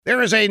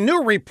There is a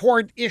new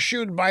report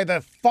issued by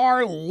the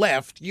far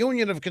left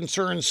Union of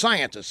Concerned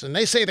Scientists, and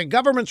they say the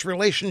government's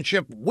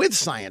relationship with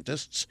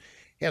scientists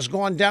has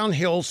gone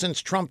downhill since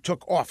Trump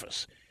took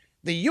office.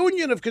 The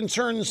Union of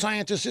Concerned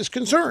Scientists is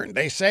concerned.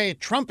 They say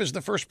Trump is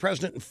the first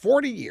president in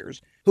 40 years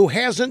who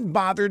hasn't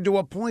bothered to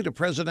appoint a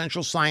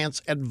presidential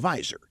science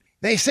advisor.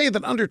 They say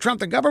that under Trump,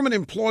 the government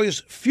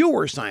employs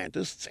fewer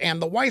scientists,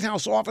 and the White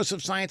House Office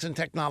of Science and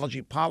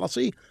Technology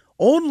Policy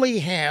only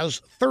has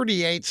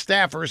 38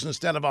 staffers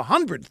instead of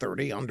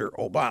 130 under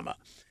Obama.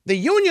 The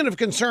Union of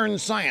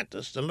Concerned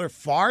Scientists, and their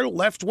far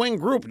left-wing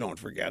group, don't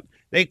forget,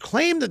 they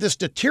claim that this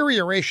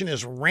deterioration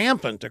is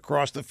rampant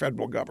across the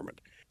federal government.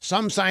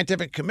 Some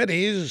scientific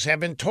committees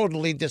have been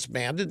totally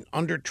disbanded.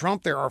 Under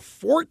Trump, there are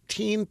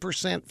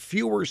 14%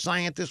 fewer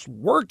scientists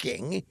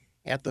working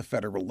at the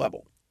federal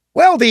level.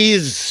 Well,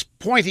 these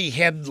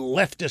pointy-head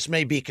leftists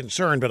may be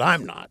concerned, but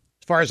I'm not.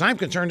 As far as I'm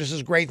concerned, this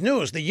is great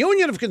news. The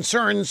Union of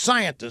Concerned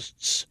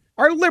Scientists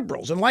are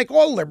liberals, and like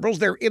all liberals,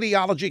 their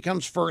ideology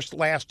comes first,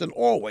 last, and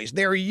always.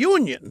 Their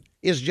union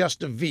is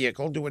just a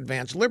vehicle to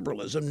advance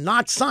liberalism,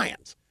 not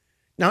science.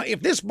 Now,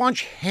 if this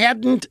bunch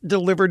hadn't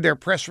delivered their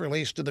press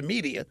release to the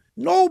media,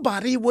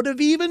 nobody would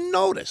have even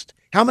noticed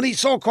how many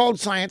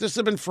so-called scientists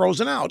have been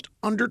frozen out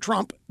under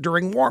Trump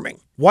during warming.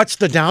 What's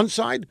the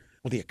downside?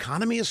 Well, the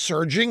economy is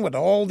surging with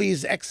all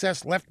these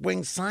excess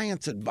left-wing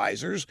science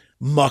advisors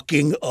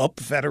mucking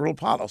up federal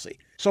policy.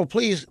 So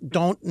please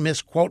don't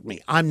misquote me.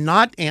 I'm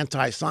not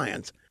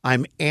anti-science.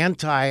 I'm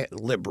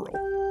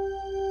anti-liberal.